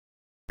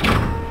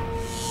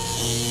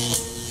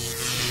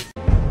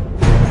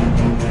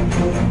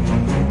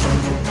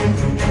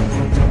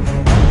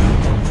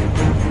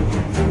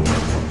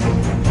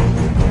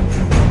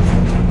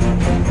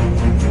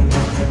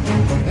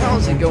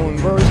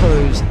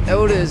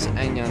Elders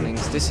and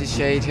younglings, this is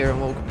Shade here and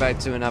welcome back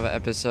to another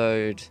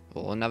episode,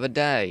 or another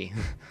day,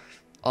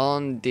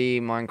 on the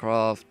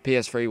Minecraft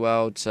PS3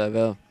 world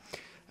server.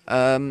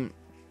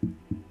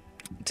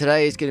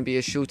 Today is going to be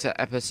a shorter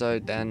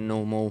episode than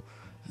normal,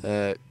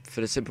 for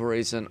the simple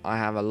reason I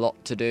have a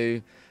lot to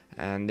do,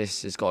 and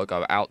this has got to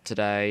go out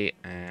today,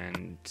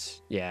 and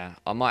yeah,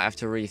 I might have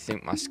to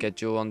rethink my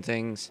schedule on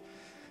things,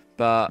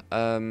 but,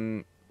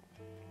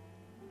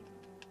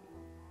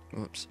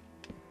 whoops.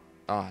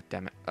 Oh,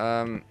 damn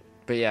it.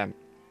 But yeah.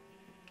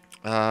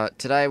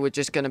 Today we're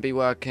just going to be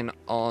working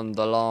on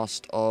the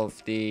last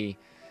of the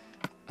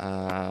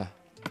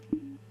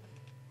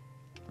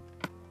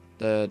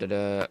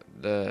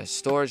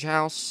storage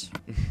house.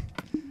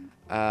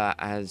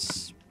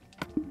 As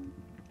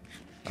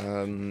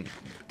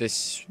this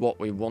is what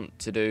we want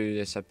to do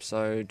this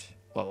episode.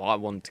 Well, I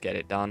want to get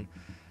it done.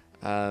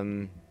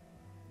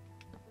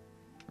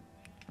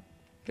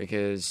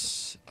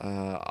 Because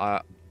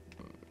I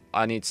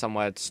need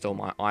somewhere to store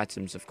my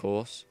items, of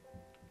course.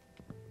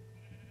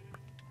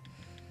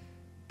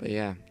 But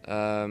yeah,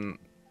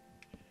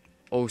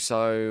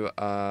 also,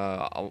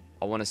 I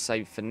want to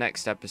save for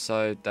next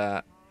episode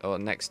that, or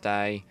next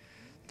day,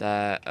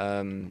 that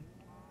I'm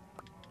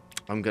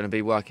going to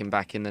be working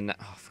back in the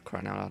oh, for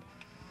crying out loud.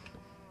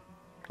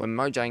 When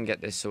Mojang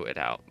get this sorted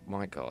out,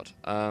 my god.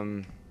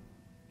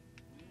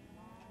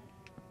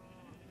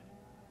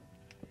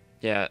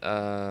 Yeah,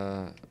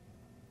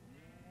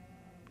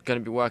 going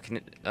to be working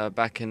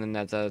back in the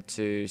nether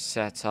to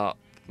set up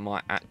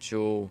my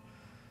actual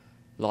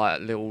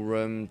like little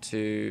room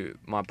to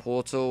my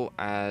portal,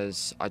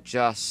 as I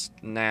just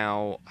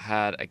now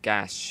had a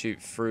gas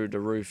shoot through the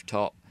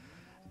rooftop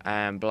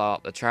and blow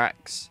up the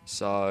tracks,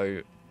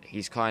 so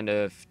he's kind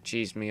of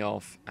cheesed me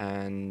off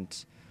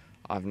and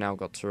I've now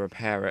got to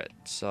repair it.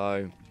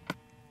 So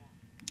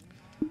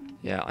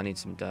yeah, I need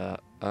some dirt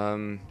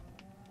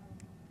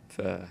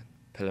for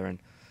pillaring.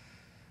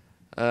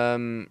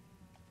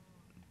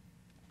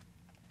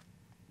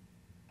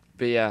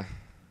 But yeah,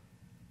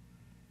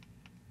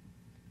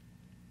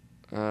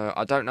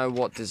 I don't know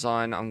what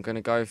design I'm going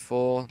to go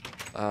for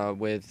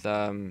with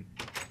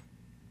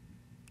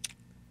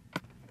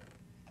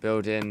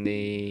building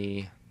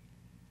the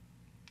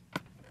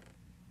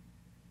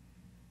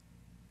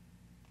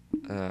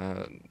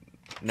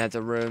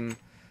nether room.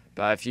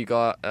 But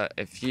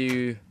if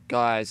you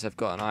guys have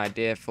got an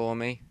idea for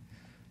me,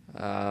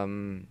 I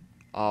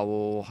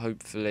will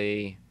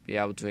hopefully be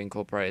able to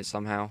incorporate it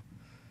somehow,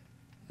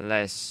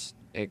 unless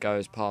it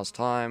goes past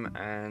time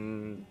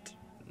and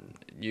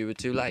you were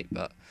too late.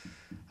 But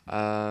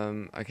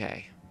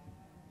okay,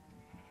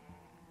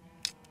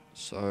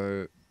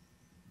 so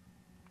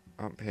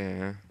up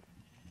here,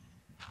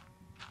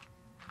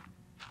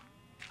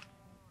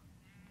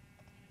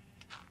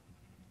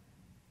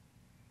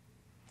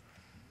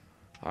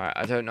 alright,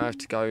 I don't know if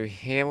to go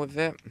here with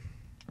it,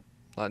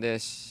 like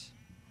this,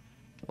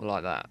 or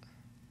like that.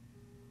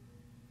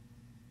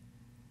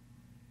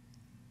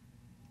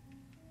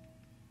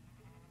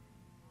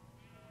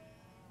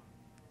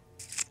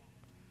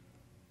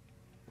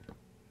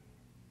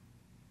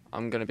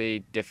 I'm gonna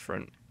be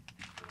different.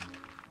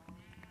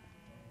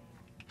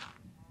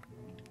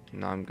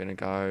 And I'm gonna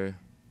go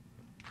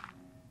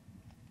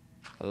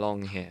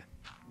along here.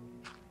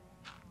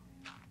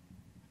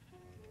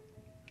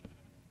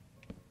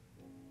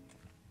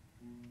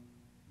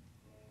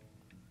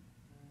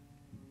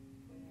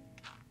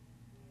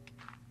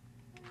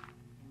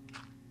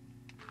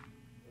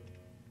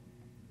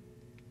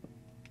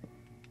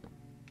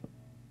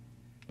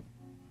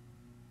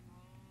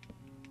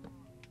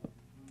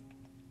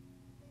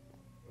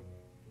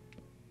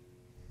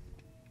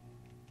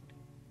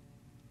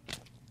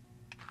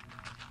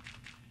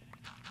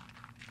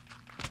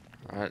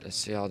 Alright, let's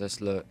see how this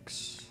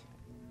looks.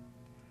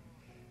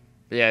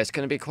 But yeah, it's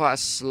going to be quite a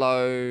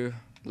slow,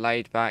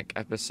 laid-back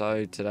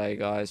episode today,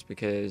 guys,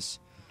 because,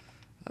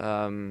 like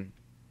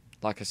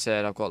I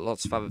said, I've got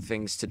lots of other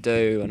things to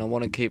do, and I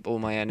want to keep all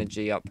my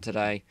energy up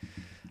today.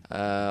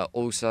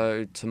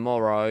 Also,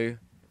 tomorrow,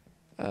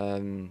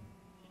 July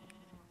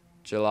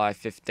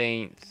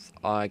 15th,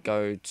 I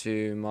go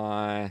to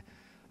my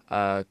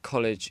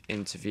college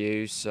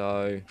interview,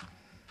 so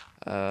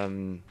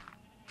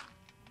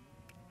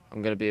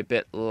I'm going to be a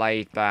bit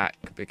laid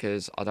back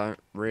because I don't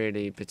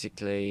really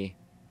particularly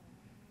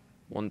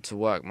want to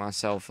work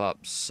myself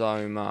up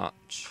so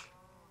much.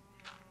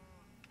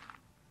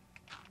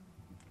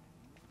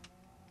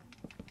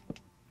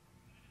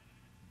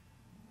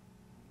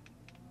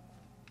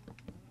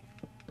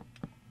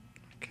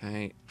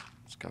 Okay,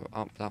 let's go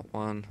up that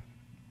one.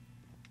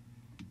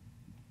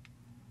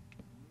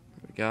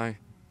 There we go.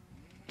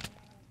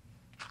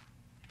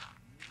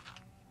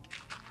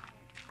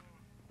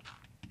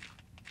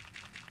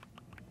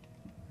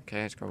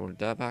 Okay, let's grab all the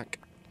dirt back.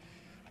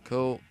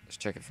 Cool. Let's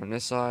check it from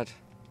this side.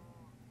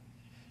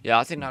 Yeah,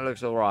 I think that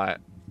looks alright.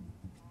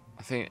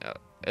 I think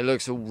it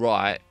looks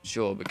alright,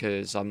 sure,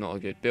 because I'm not a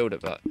good builder,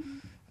 but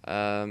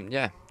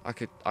yeah, I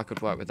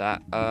could work with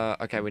that.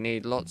 Okay, we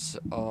need lots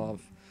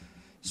of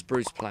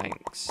spruce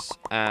planks,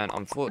 and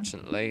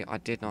unfortunately I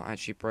did not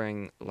actually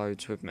bring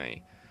loads with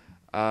me.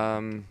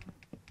 I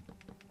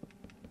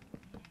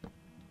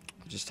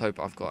just hope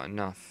I've got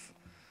enough.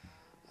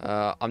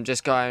 I'm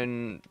just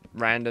going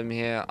random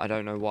here. I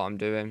don't know what I'm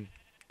doing.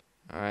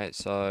 Alright,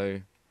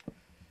 so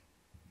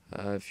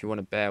if you want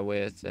to bear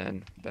with,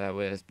 then bear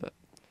with. But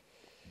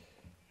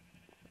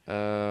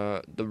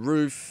the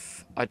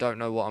roof, I don't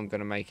know what I'm going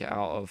to make it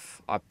out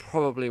of. I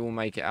probably will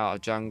make it out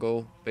of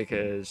jungle,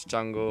 because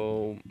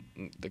jungle,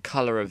 the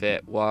colour of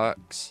it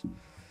works.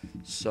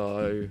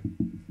 So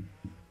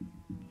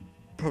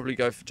probably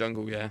go for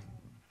jungle, yeah.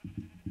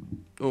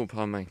 Oh,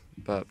 pardon me,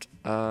 burped.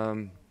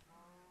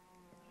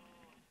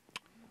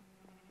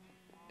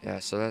 Yeah,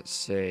 so let's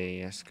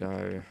see. Let's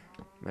go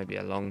maybe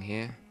along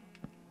here.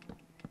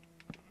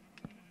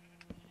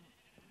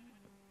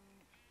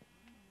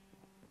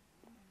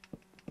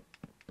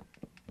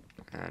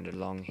 And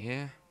along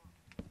here.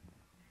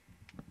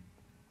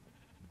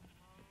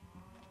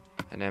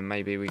 And then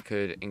maybe we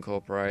could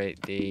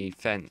incorporate the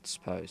fence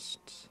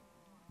posts.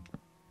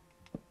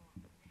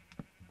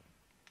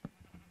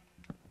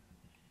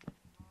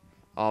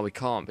 Oh, we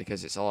can't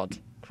because it's odd.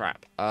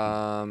 Crap.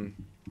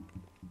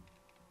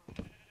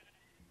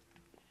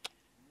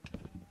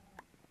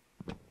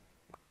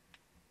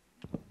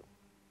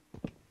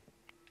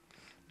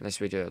 Unless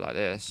we do it like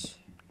this.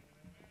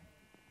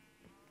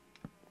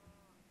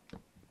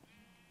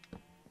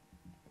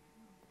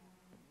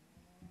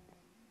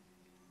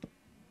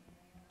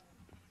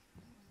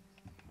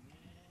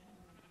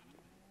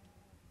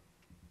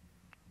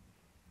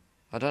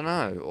 I don't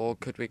know. Or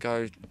could we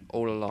go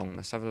all along?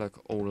 Let's have a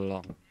look all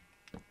along.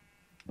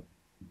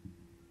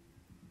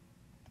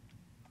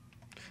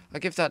 I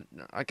guess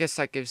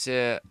that gives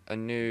it a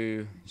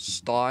new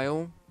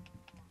style.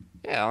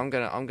 Yeah, I'm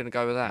gonna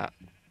go with that.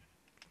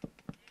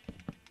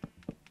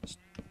 Let's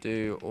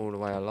do all the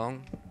way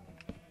along.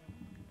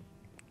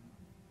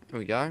 Here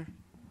we go.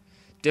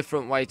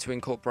 Different way to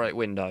incorporate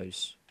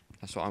windows.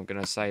 That's what I'm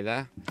gonna say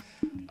there.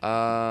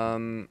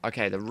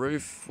 Okay, the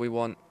roof we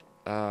want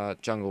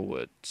jungle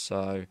wood.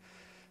 So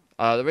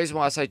the reason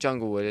why I say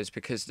jungle wood is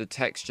because the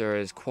texture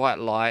is quite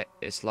light.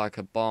 It's like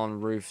a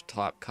barn roof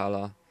type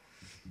color,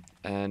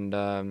 and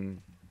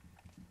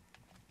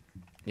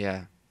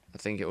yeah, I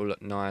think it will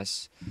look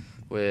nice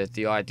with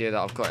the idea that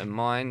I've got in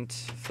mind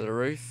for the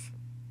roof.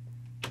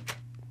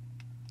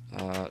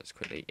 Let's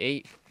quickly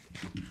eat.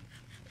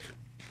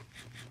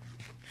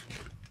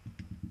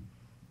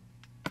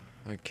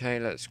 Okay,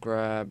 let's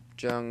grab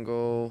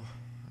jungle.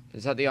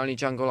 Is that the only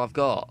jungle I've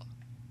got?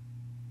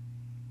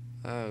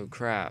 Oh,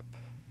 crap.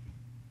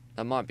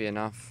 That might be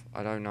enough.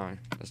 I don't know.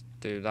 Let's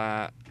do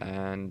that,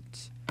 and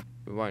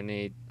we won't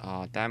need...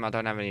 Oh, damn, I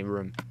don't have any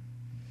room.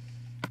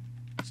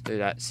 Let's do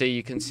that. See,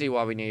 you can see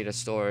why we need a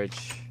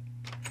storage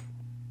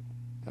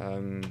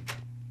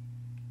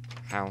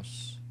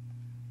house.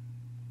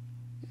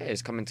 Yeah,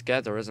 it's coming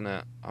together, isn't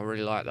it? I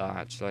really like that,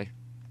 actually.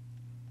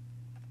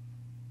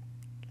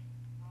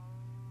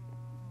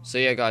 So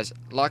yeah, guys,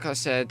 like I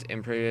said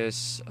in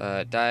previous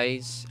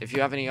days, if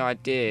you have any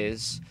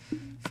ideas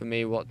for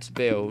me what to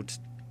build,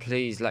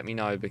 please let me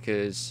know,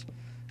 because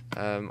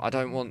I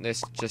don't want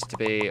this just to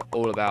be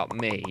all about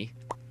me.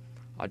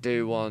 I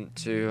do want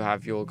to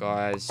have your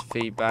guys'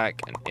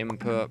 feedback and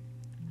input.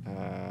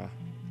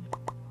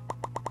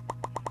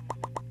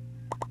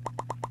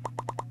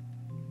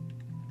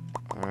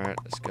 Alright,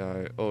 let's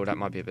go. Oh, that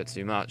might be a bit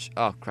too much.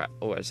 Oh, crap.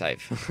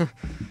 Autosave.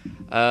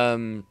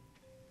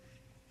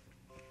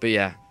 But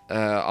yeah,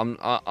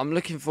 I'm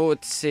looking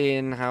forward to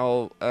seeing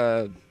how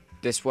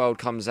this world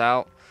comes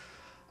out.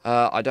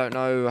 I don't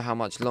know how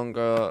much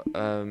longer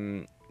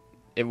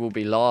it will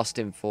be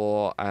lasting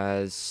for,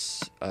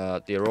 as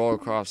the Aurora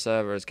Craft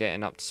server is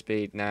getting up to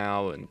speed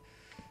now, and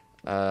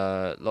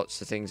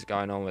lots of things are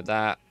going on with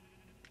that.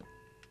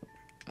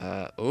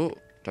 Oh,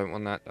 don't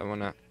want that. Don't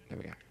want that. There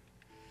we go.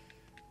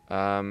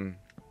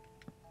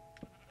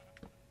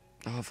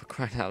 Oh, for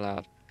crying out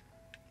loud.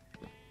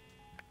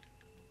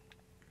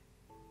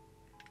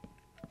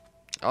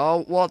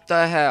 Oh, what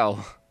the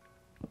hell?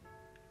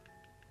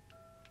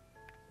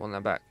 Want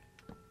that back.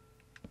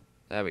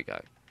 There we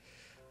go.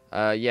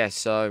 Yeah,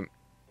 so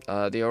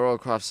the Aurora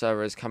Craft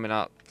server is coming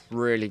up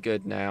really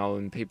good now,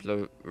 and people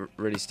are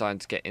really starting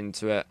to get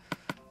into it.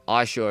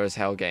 I sure as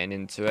hell getting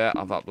into it.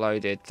 I've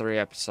uploaded 3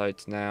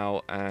 episodes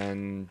now,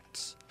 and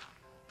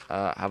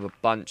have a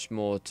bunch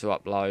more to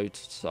upload.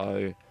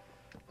 So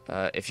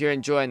if you're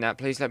enjoying that,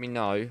 please let me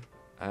know.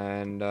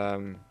 And I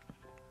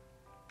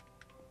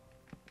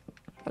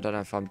don't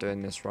know if I'm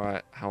doing this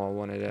right, how I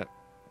wanted it.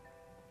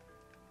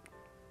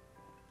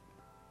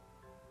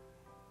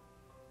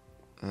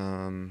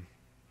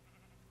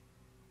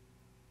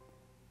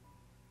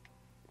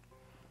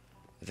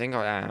 I think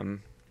I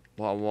am.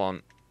 What I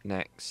want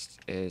next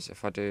is,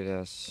 if I do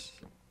this,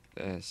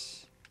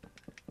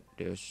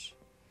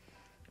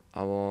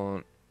 I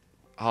want...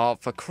 Oh,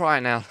 for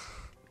crying out...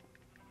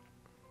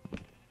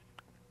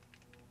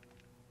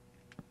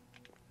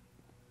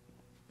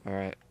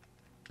 Alright.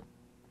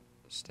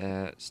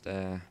 Stare.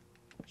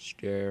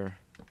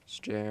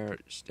 Stair,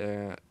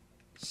 stair,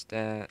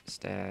 stair,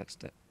 stair,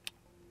 stair,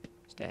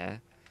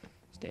 stair,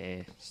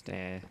 stair,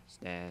 stair,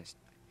 stair,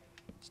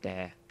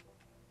 stair,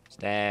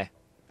 stair,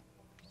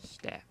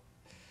 stair.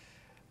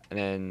 And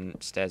then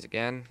stairs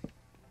again.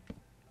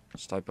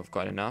 Just hope I've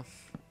got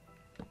enough.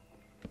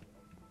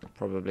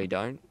 Probably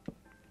don't.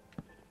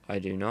 I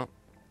do not.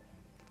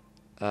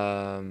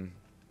 Then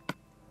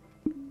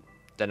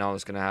I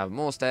was going to have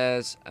more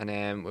stairs, and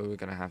then we were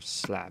going to have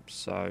slabs.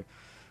 So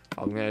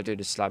I'm going to do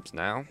the slabs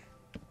now.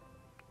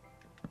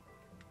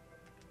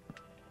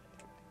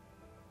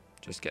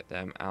 Just get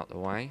them out the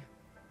way.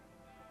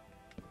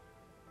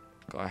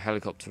 Got a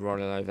helicopter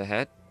rolling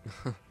overhead.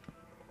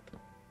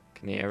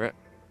 Can you hear it?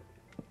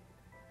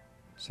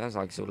 Sounds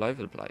like it's all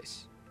over the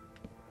place.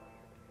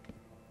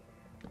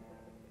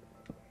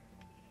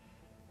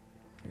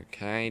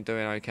 Okay,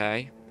 doing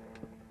okay.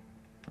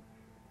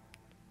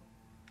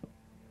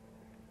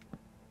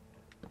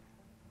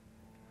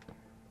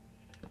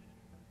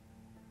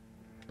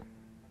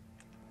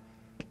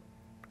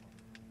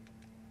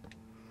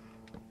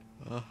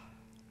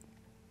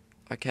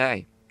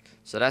 Okay,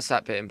 so that's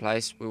that bit in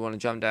place. We want to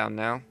jump down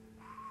now.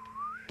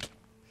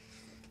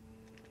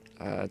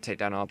 Take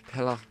down our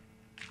pillar.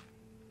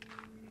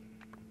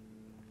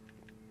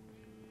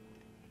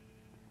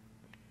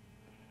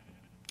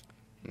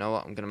 You know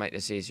what? I'm going to make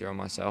this easier on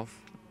myself.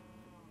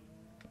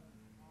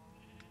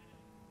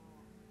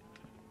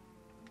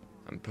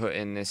 And put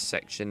in this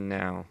section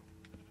now.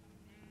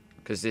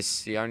 Because this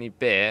is the only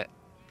bit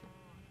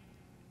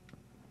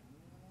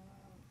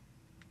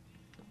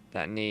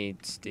that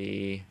needs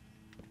the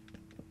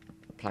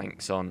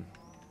planks on.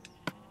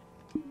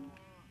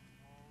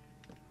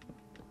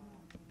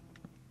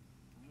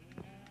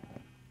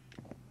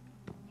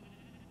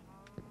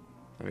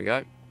 There we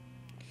go.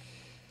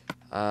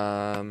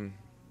 Alright,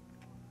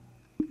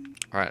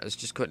 let's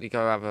just quickly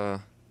go have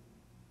a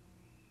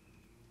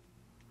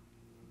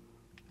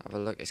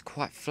look. It's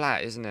quite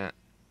flat, isn't it?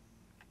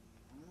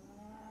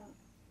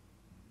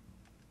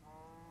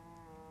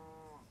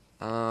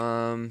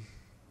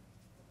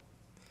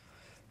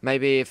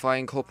 Maybe if I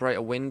incorporate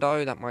a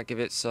window, that might give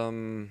it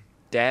some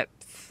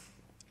depth.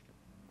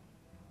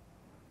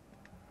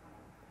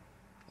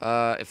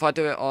 If I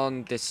do it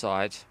on this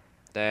side,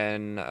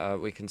 then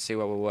we can see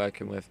what we're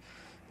working with,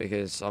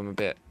 because I'm a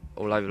bit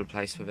all over the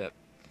place with it.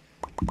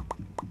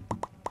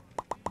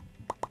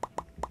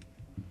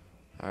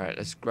 Alright,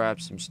 let's grab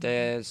some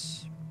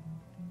stairs,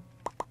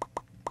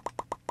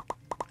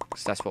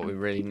 because that's what we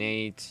really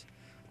need.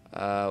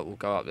 We'll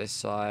go up this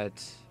side.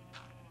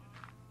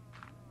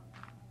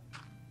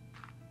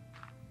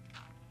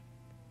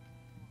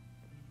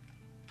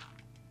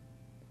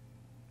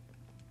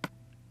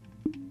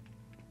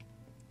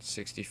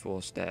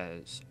 $64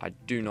 stairs. I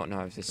do not know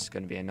if this is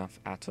going to be enough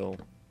at all.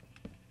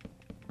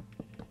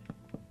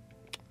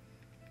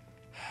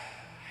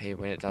 I hate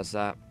when it does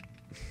that.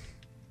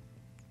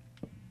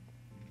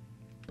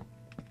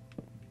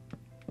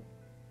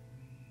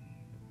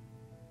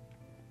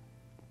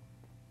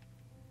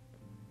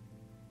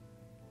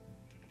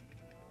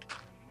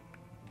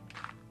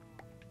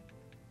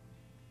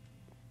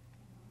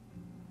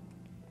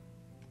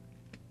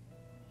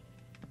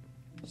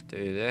 Let's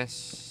do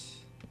this.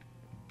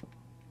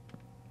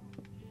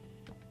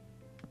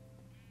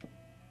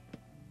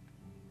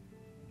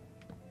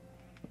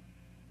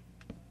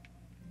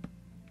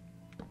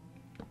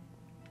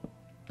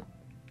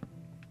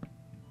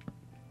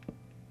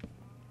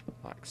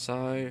 Like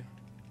so.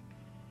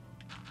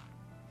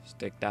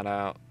 Stick that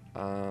out.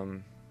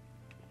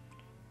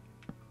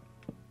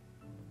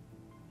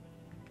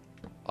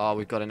 Oh,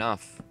 we've got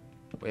enough.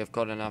 We have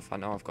got enough. I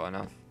know I've got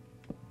enough.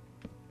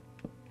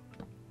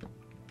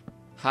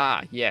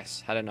 Ha!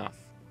 Yes, had enough.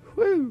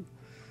 Woo!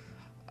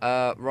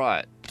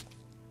 Right.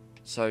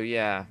 So,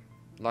 yeah.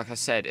 Like I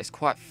said, it's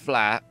quite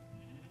flat.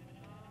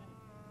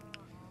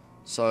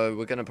 So,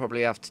 we're going to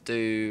probably have to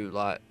do,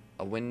 like,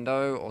 a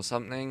window or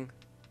something.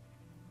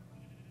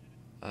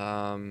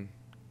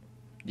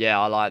 Yeah,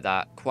 I like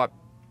that. Quite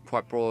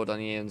broad on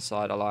the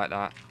inside. I like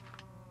that.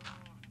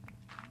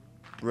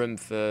 Room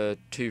for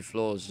 2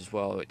 floors as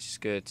well, which is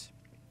good.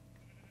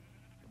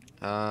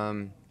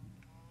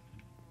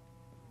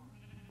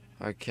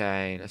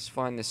 Okay, let's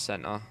find this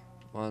center.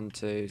 1,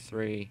 2,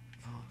 3,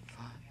 4,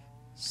 5,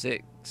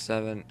 6,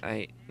 7,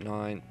 8,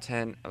 9,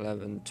 10,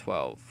 11,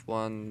 12.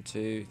 1,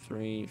 2,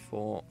 3,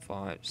 4,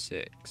 5,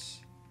 6.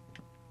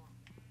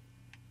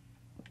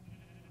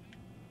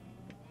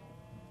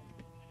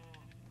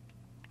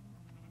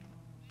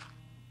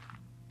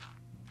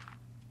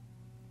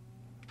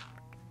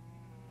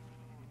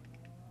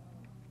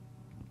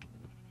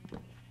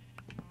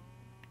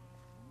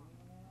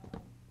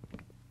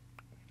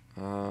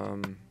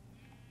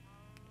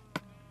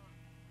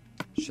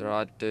 Should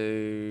I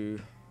do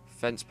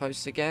fence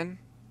posts again?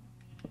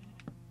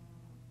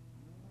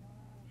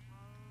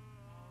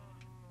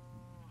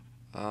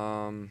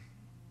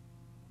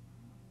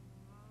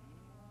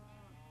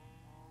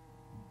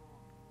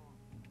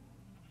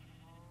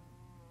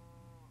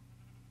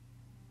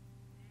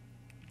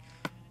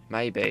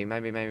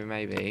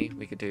 Maybe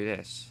we could do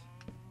this.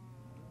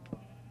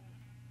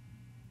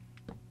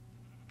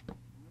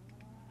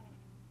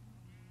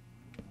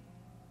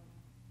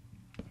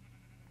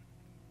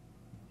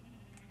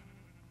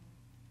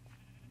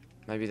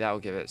 Maybe that'll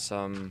give it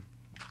a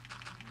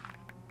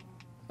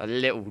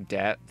little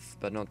depth,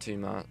 but not too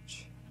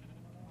much.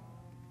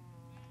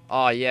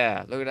 Oh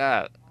yeah, look at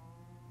that.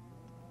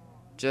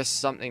 Just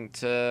something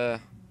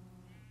to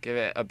give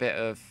it a bit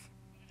of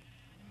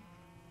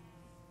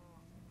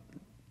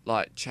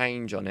like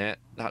change on it.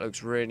 That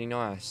looks really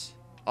nice.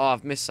 Oh,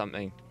 I've missed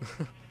something.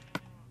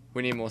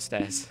 We need more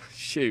stairs.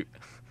 Shoot.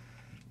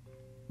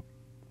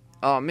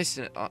 Oh, I'm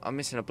missing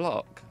a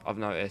block. I've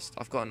noticed.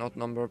 I've got an odd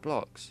number of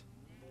blocks.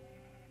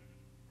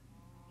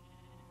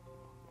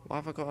 Why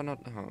have I got an odd?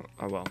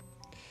 Oh well.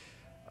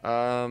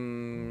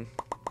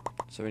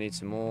 So we need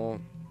some more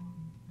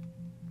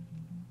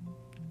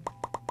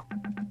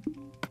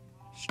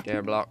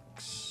stair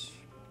blocks.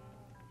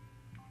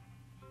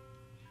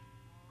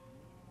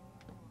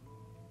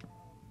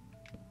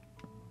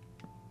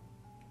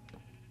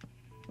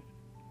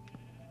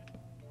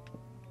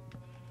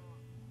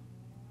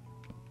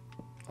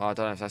 Oh, I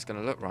don't know if that's going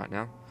to look right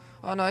now.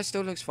 Oh, no, it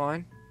still looks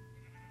fine.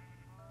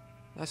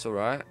 That's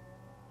alright.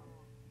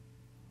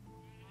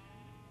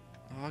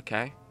 Oh,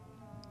 okay.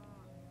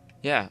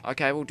 Yeah,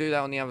 okay, we'll do that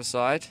on the other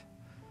side.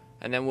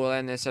 And then we'll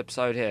end this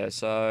episode here.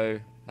 So,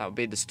 that would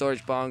be the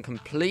storage barn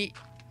complete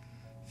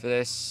for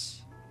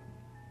this.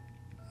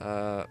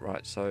 Right,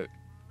 so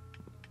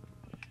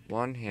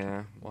one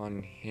here,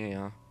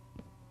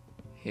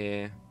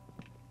 here,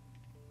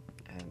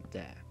 and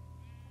there.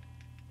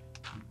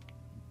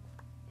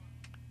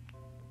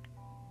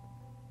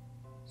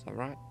 Is that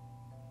right?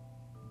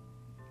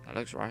 That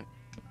looks right.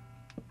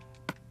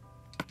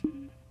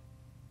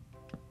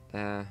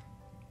 There.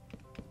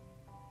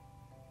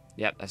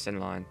 Yep, that's in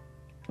line.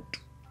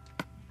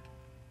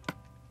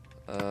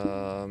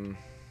 There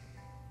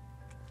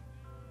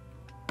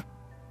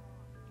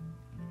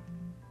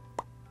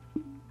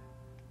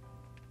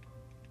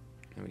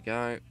we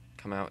go.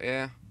 Come out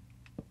here.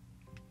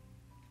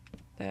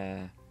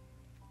 There.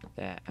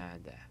 There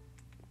and there.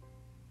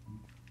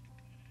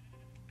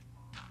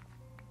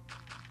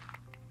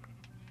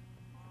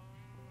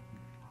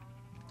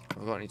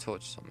 Have I got any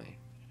torches on me?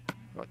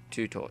 I've got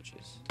 2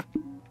 torches.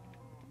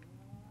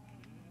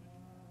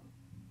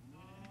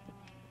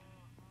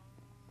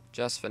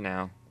 Just for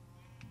now.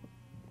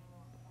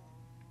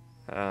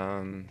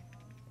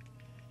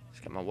 Let's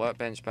get my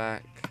workbench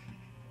back.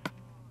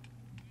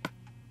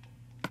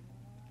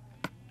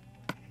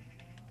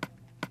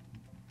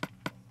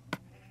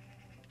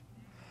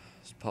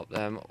 Let's pop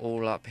them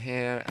all up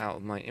here out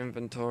of my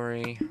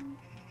inventory.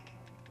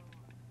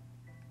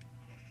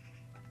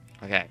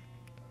 Okay.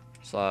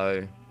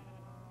 So,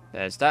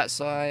 there's that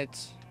side.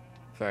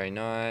 Very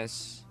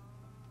nice.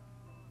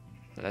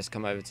 Let's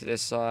come over to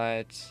this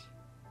side.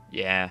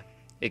 Yeah.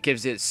 It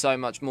gives it so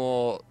much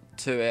more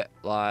to it.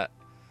 Like,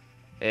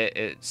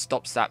 it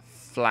stops that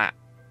flat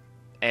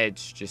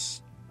edge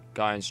just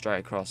going straight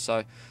across.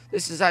 So,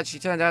 this has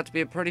actually turned out to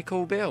be a pretty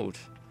cool build.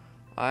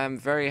 I am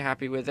very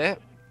happy with it.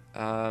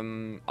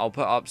 I'll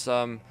put up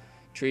some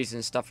trees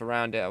and stuff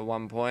around it at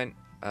one point.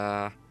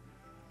 Hang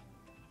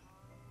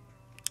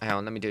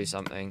on, let me do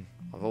something.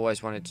 I've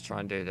always wanted to try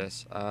and do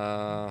this.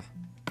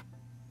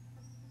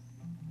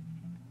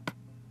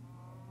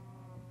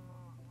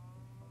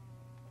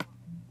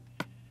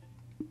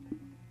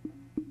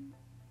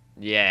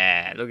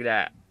 Yeah, look at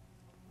that.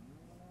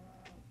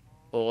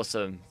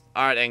 Awesome.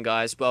 Alright then,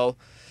 guys. Well,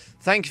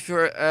 thank you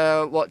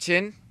for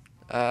watching.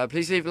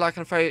 Please leave a like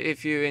and a favourite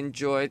if you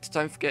enjoyed.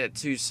 Don't forget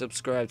to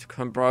subscribe to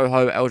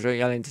Broho Eldra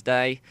Youngling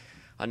today.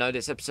 I know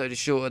this episode is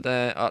shorter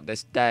than,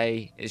 this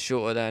day is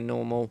shorter than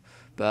normal.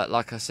 But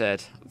like I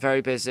said,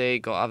 very busy,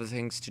 got other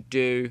things to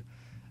do.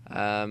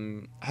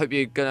 Hope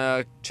you're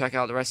going to check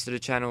out the rest of the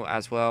channel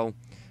as well.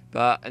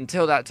 But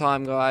until that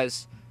time,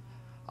 guys,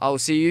 I'll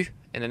see you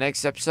in the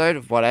next episode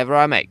of whatever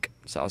I make.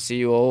 So I'll see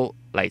you all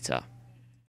later.